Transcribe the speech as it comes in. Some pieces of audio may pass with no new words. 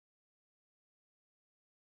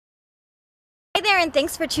Hi there, and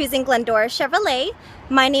thanks for choosing Glendora Chevrolet.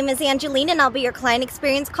 My name is Angeline and I'll be your client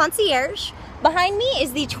experience concierge. Behind me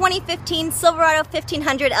is the 2015 Silverado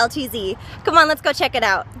 1500 LTZ. Come on, let's go check it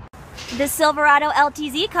out. The Silverado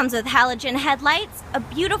LTZ comes with halogen headlights, a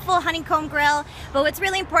beautiful honeycomb grille, but what's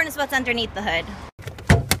really important is what's underneath the hood.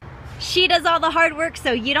 She does all the hard work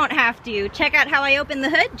so you don't have to. Check out how I open the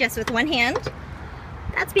hood just with one hand.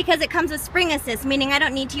 That's because it comes with spring assist, meaning I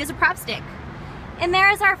don't need to use a prop stick. And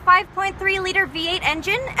there is our 5.3 liter V8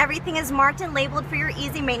 engine. Everything is marked and labeled for your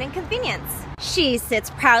easy maintenance convenience. She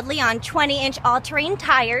sits proudly on 20-inch all-terrain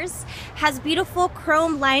tires, has beautiful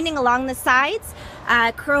chrome lining along the sides,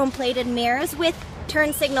 chrome plated mirrors with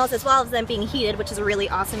turn signals as well as them being heated, which is a really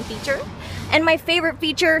awesome feature. And my favorite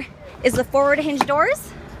feature is the forward hinge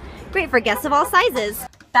doors. Great for guests of all sizes.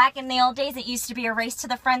 Back in the old days, it used to be a race to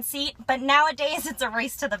the front seat, but nowadays it's a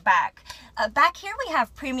race to the back. Back here we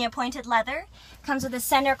have premium pointed leather. Comes with a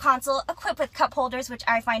center console equipped with cup holders, which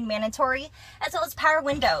I find mandatory, as well as power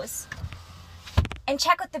windows. And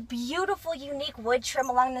check out the beautiful, unique wood trim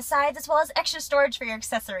along the sides, as well as extra storage for your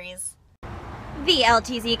accessories. The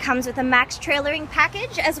LTZ comes with a max trailering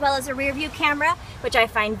package, as well as a rear view camera, which I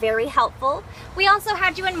find very helpful. We also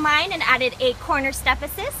had you in mind and added a corner step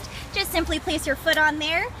assist. Just simply place your foot on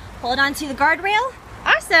there, hold on to the guardrail.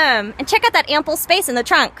 Awesome! And check out that ample space in the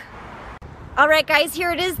trunk. Alright guys, here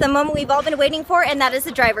it is, the moment we've all been waiting for, and that is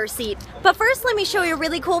the driver's seat. But first, let me show you a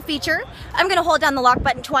really cool feature. I'm going to hold down the lock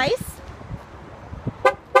button twice.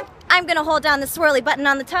 I'm going to hold down the swirly button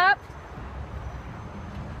on the top.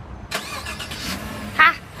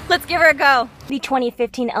 Ha! Let's give her a go. The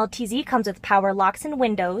 2015 LTZ comes with power locks and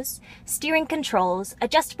windows, steering controls,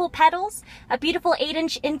 adjustable pedals, a beautiful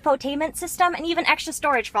 8-inch infotainment system, and even extra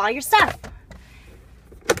storage for all your stuff.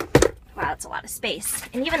 Wow, that's a lot of space.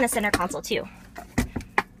 And even the center console too.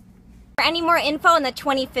 For any more info on the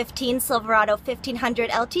 2015 Silverado 1500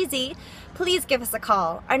 LTZ, please give us a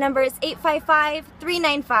call. Our number is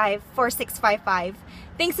 855-395-4655.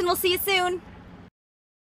 Thanks, and we'll see you soon.